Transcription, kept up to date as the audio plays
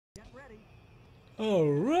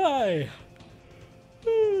Alright!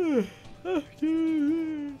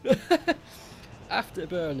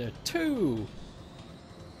 Afterburner 2!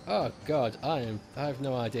 Oh god, I have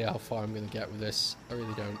no idea how far I'm gonna get with this. I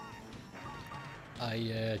really don't.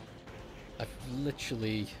 I've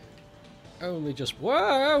literally only just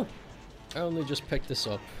picked this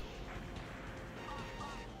up.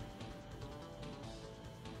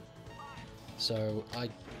 So I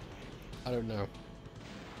don't know.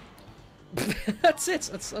 That's it.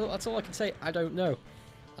 That's all I can say. I don't know.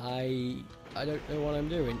 I don't know what I'm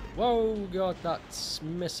doing. Whoa, god, that's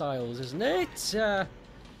missiles, isn't it? Yeah,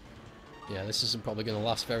 this isn't probably going to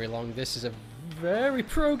last very long. This is a very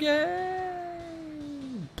pro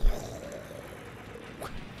game.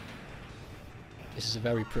 This is a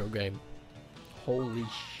very pro game. Holy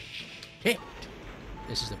shit!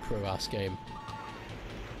 This is a pro-ass game.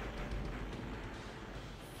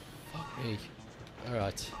 Fuck me.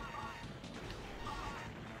 Alright.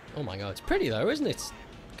 Oh my god, it's pretty though, isn't it?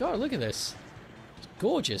 God, look at this. It's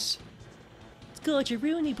gorgeous. It's gorgeous,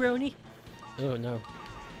 Rooney Brony. Oh no.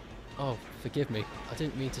 Oh, forgive me. I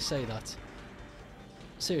didn't mean to say that.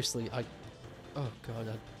 Seriously, oh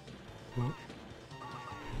god,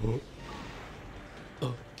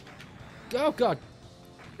 Oh god!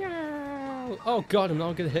 No! Oh god, I'm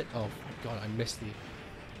not gonna hit. Oh god, I missed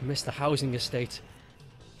the housing estate.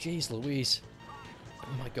 Jeez Louise.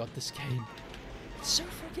 Oh my god, this game. It's so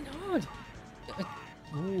fucking hard.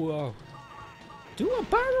 Whoa. Do a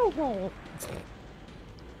barrel roll.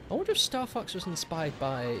 I wonder if Star Fox was inspired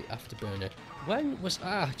by Afterburner. When was...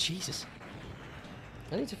 Ah, Jesus.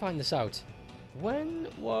 I need to find this out. When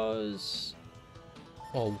was...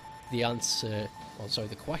 Oh, the answer... Oh, sorry,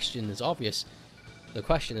 the question is obvious. The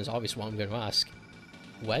question is obvious what I'm going to ask.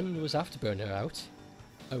 When was Afterburner out?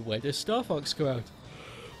 And when did Star Fox go out?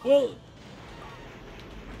 Well...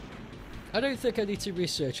 I don't think I need to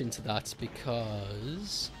research into that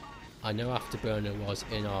because I know Afterburner was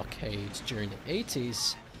in arcades during the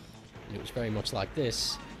 80s and it was very much like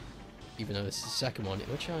this, even though this is the second one,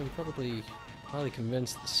 which I'm probably highly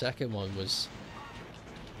convinced the second one was,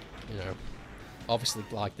 you know, obviously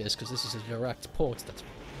like this because this is a direct port that's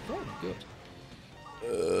very good.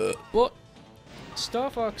 But Star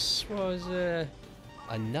Fox was a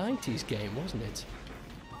 90s game, wasn't it?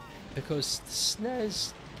 Because the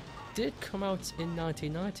SNES did come out in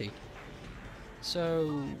 1990.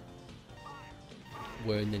 So,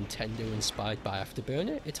 were Nintendo inspired by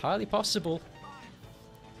Afterburner? It's highly possible.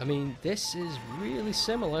 I mean, this is really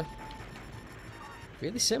similar.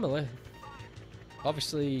 Really similar.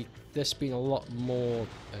 Obviously, this being a lot more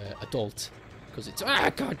adult, because it's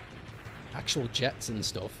god, actual jets and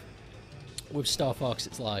stuff. With Star Fox,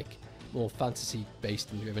 it's like more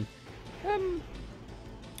fantasy-based and driven. I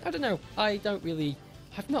don't know.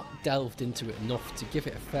 I've not delved into it enough to give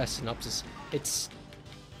it a fair synopsis. I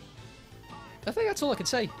think that's all I can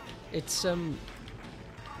say. It's, yeah.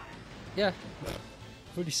 I've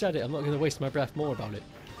already said it, I'm not going to waste my breath more about it.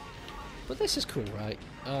 But this is cool, right?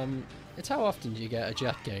 It's how often do you get a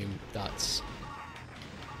jet game that's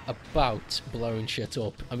about blowing shit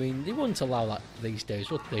up? I mean, they wouldn't allow that these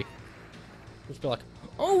days, would they? It'd be like,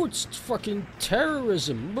 oh, it's fucking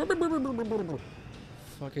terrorism!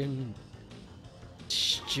 Fucking...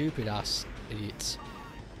 stupid ass idiots.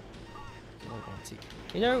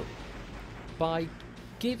 You know, by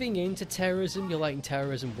giving in to terrorism, you're letting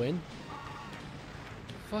terrorism win.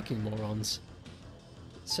 Fucking morons.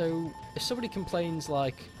 So, if somebody complains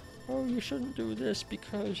like, oh, you shouldn't do this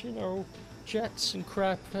because, you know, jets and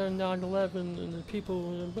crap and 9/11 and the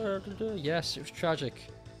people... Blah, blah, blah. Yes, it was tragic.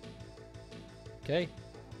 Okay?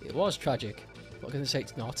 It was tragic. I'm not going to say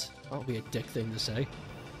it's not. That would be a dick thing to say.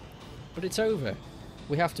 But it's over.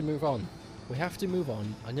 We have to move on. We have to move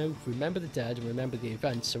on. I know, remember the dead and remember the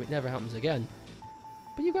events so it never happens again.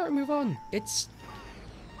 But you gotta move on. It's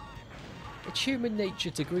human nature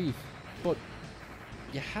to grieve. But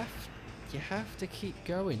you have to keep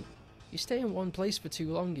going. You stay in one place for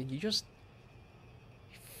too long and you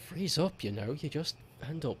freeze up, you know. You just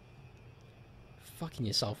end up fucking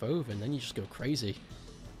yourself over and then you just go crazy.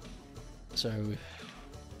 So,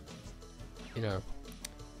 you know.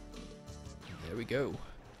 There we go.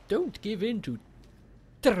 Don't give in to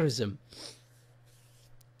terrorism.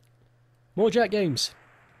 More jet games.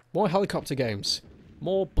 More helicopter games.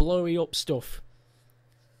 More blowy up stuff.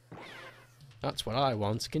 That's what I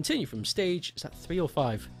want. Continue from stage. Is that 3 or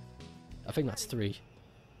 5? I think that's 3.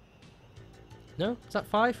 No? Is that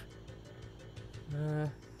 5?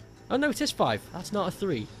 Oh no, it is 5. That's not a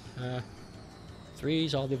 3.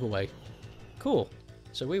 3's all the other way. Cool.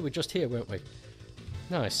 So we were just here, weren't we?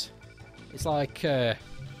 Nice. It's like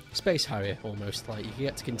Space Harrier, almost. Like, you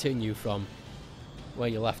get to continue from where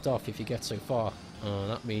you left off if you get so far.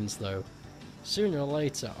 That means, though, sooner or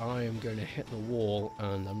later I am going to hit the wall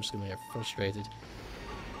and I'm just going to get frustrated.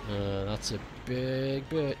 That's a big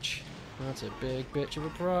bitch. That's a big bitch of a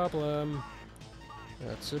problem.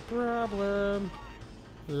 That's a problem.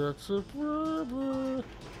 That's a problem.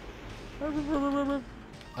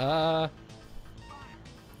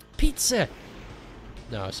 Pizza!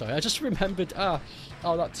 No, sorry, I just remembered. Oh,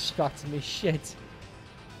 that distracted me. Shit.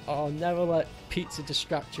 Oh, never let pizza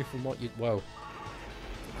distract you from what you. Whoa.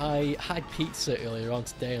 I had pizza earlier on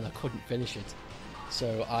today and I couldn't finish it.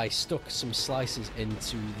 So I stuck some slices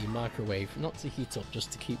into the microwave, not to heat up,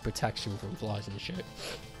 just to keep protection from flies and shit.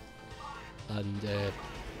 And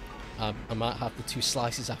I might have the 2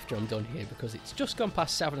 slices after I'm done here because it's just gone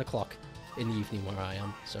past 7 o'clock in the evening where I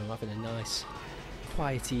am. So I'm having a nice,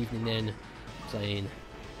 quiet evening in playing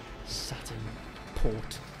Saturn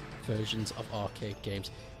port versions of arcade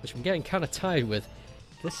games, which I'm getting kind of tired with.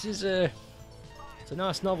 This is it's a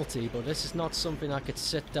nice novelty, but this is not something I could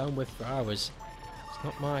sit down with for hours. It's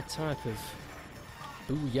not my type of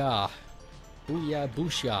booyah. Booyah,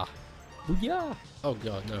 boosha. Booyah! Oh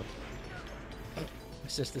god, no. My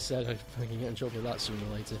sister said I'd fucking get in trouble with that sooner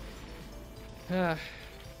or later. Ah,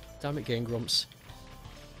 damn it, Game Grumps.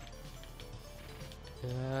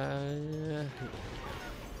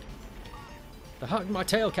 The heart in my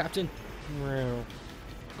tail, Captain.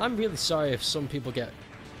 I'm really sorry if some people get,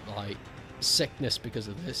 like, sickness because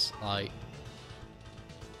of this. Like,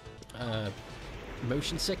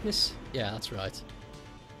 motion sickness? Yeah, that's right.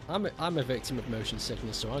 I'm a victim of motion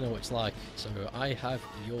sickness, so I know what it's like. So I have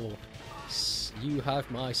you have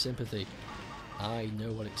my sympathy. I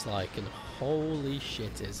know what it's like, and holy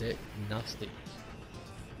shit, is it nasty.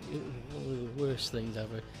 One of the worst things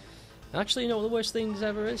ever. Actually, you know what the worst things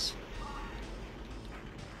ever is?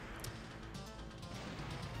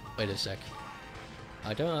 Wait a sec.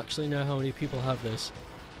 I don't actually know how many people have this,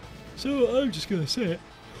 so I'm just gonna say it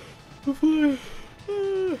before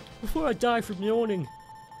I die from yawning.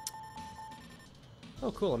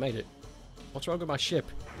 Oh cool, I made it. What's wrong with my ship?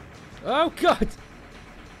 Oh god!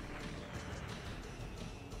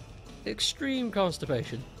 Extreme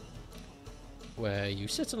constipation. Where you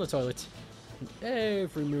sit on the toilet, and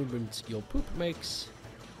every movement your poop makes,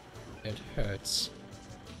 it hurts.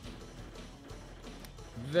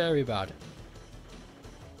 Very bad.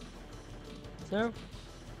 No?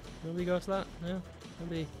 Nobody goes to that? No?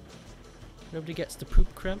 Nobody gets the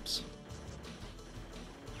poop cramps?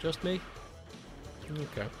 Just me?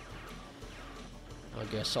 Okay. I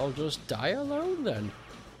guess I'll just die alone then.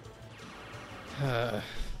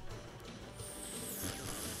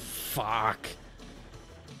 Fuck.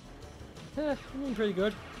 Yeah, I'm doing pretty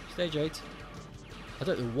good. Stage 8. I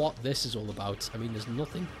don't know what this is all about. I mean, there's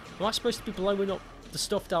nothing. Am I supposed to be blowing up the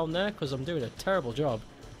stuff down there? Because I'm doing a terrible job.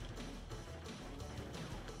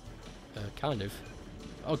 Kind of.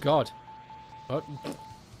 Oh god. Oh.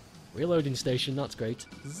 Reloading station, that's great.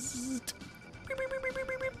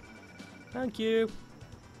 Thank you.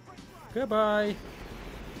 Goodbye.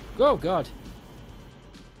 Oh god.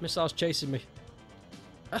 Missile's chasing me.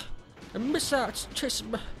 A missile's chasing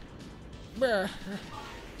me.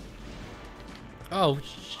 Oh,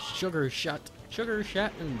 sugar shot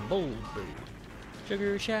and bulboo.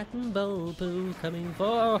 Sugar shot and bulboo coming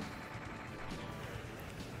for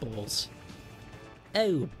balls.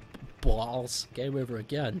 Oh, balls. Game over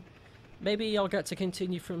again. Maybe I'll get to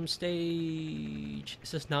continue from stage...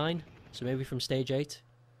 Is this 9? So maybe from stage 8?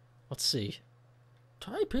 Let's see.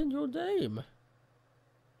 Type in your name.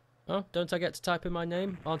 Oh, don't I get to type in my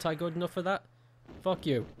name? Aren't I good enough for that? Fuck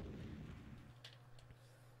you.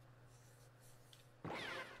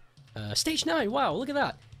 Stage 9, wow, look at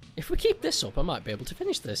that. If we keep this up, I might be able to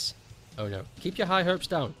finish this. Oh no, keep your high hopes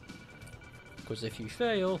down. Because if you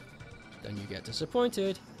fail, then you get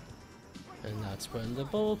disappointed. And that's when the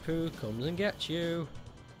ball poo comes and gets you.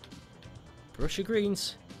 Brush your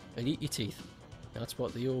greens and eat your teeth. That's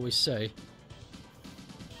what they always say.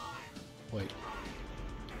 Wait.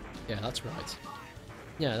 Yeah, that's right.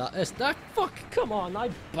 Yeah, that is that. Fuck, come on, I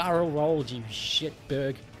barrel rolled, you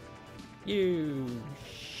shitberg. You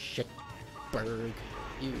shitberg.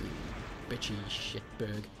 You bitchy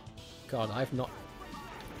shitberg. God, I've not.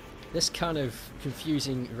 This kind of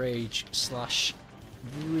confusing rage slash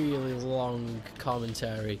really long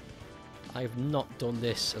commentary. I've not done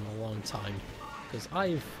this in a long time. Because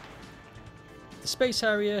the Space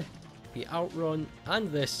Harrier, the Outrun, and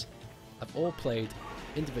this, I've all played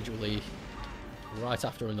individually right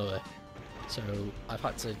after another. So I've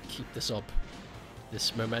had to keep this up.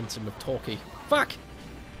 This momentum of talkie. Fuck!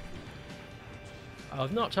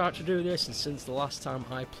 I've not tried to do this since the last time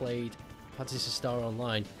I played Phantasy Star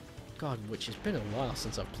Online. God, which has been a while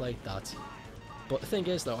since I've played that. But the thing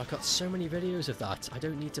is though, I've got so many videos of that, I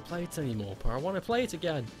don't need to play it anymore, but I want to play it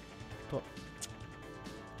again. But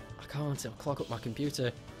I can't, it'll clog up my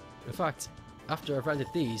computer. In fact, after I've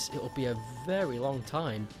rendered these, it'll be a very long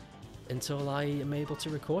time until I am able to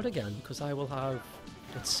record again, because I will have,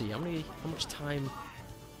 let's see, how much time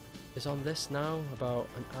is on this now? About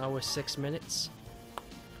an hour, 6 minutes.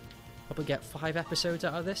 Probably get 5 episodes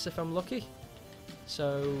out of this if I'm lucky.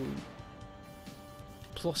 So,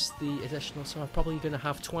 plus the additional, so I'm probably going to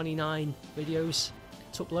have 29 videos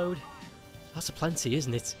to upload. That's a plenty,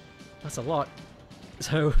 isn't it? That's a lot.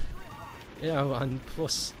 So, you know, and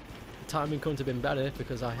plus the timing couldn't have been better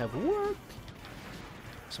because I have work.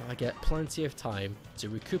 So I get plenty of time to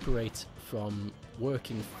recuperate from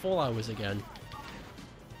working full hours again.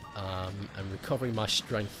 And recovering my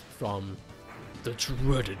strength from the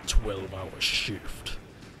dreaded 12-hour shift.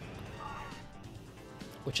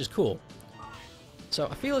 Which is cool. So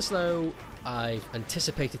I feel as though I've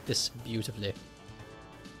anticipated this beautifully.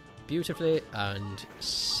 Beautifully and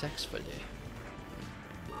sexfully.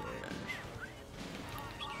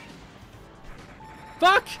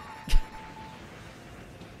 Fuck!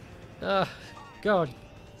 God.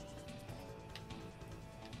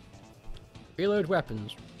 Reload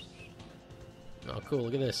weapons. Oh, cool,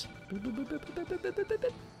 look at this.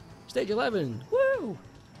 Stage 11! Woo!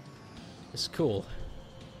 It's cool.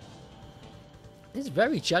 It's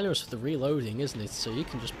very generous with the reloading, isn't it? So you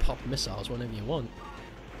can just pop missiles whenever you want.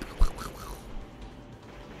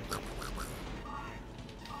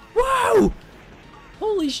 Whoa!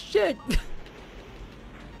 Holy shit!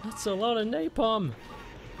 That's a lot of napalm.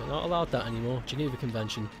 They're not allowed that anymore. Geneva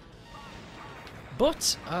Convention.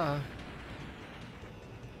 But I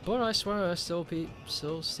swear I still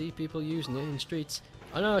see people using it in streets.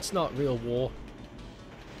 I know it's not real war.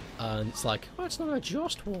 And it's like, oh, it's not a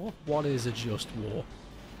just war. What is a just war?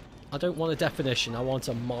 I don't want a definition. I want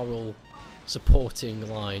a moral supporting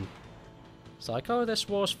line. It's like, oh, this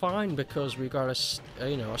war's fine because we got a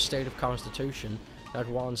state of constitution that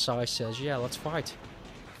one side says, yeah, let's fight.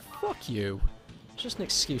 Fuck you. It's just an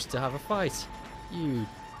excuse to have a fight. You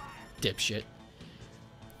dipshit.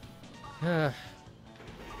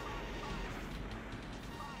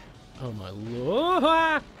 Oh my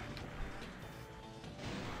lord!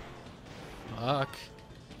 Fuck.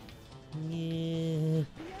 Yeah.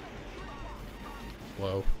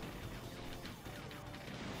 Whoa.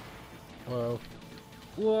 Whoa.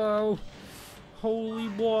 Whoa! Holy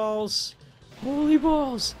balls! Holy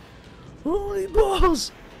balls! Holy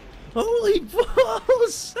balls! Holy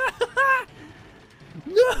balls!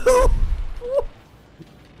 No!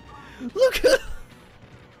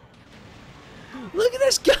 Look at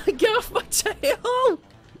this guy get off my tail!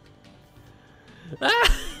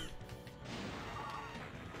 Ah!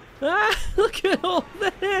 Ah! Look at all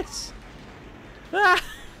this! Ah!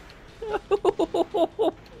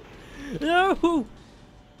 No! No!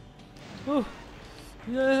 Oh!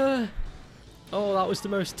 Yeah! Oh, that was the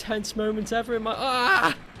most tense moment ever in my...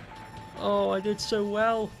 Ah! Oh, I did so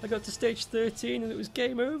well. I got to stage 13 and it was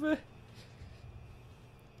game over.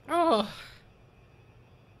 Oh!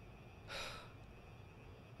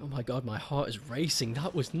 Oh my god, my heart is racing.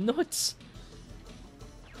 That was nuts.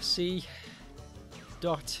 C.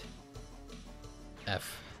 Dot.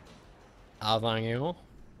 F. Avenue.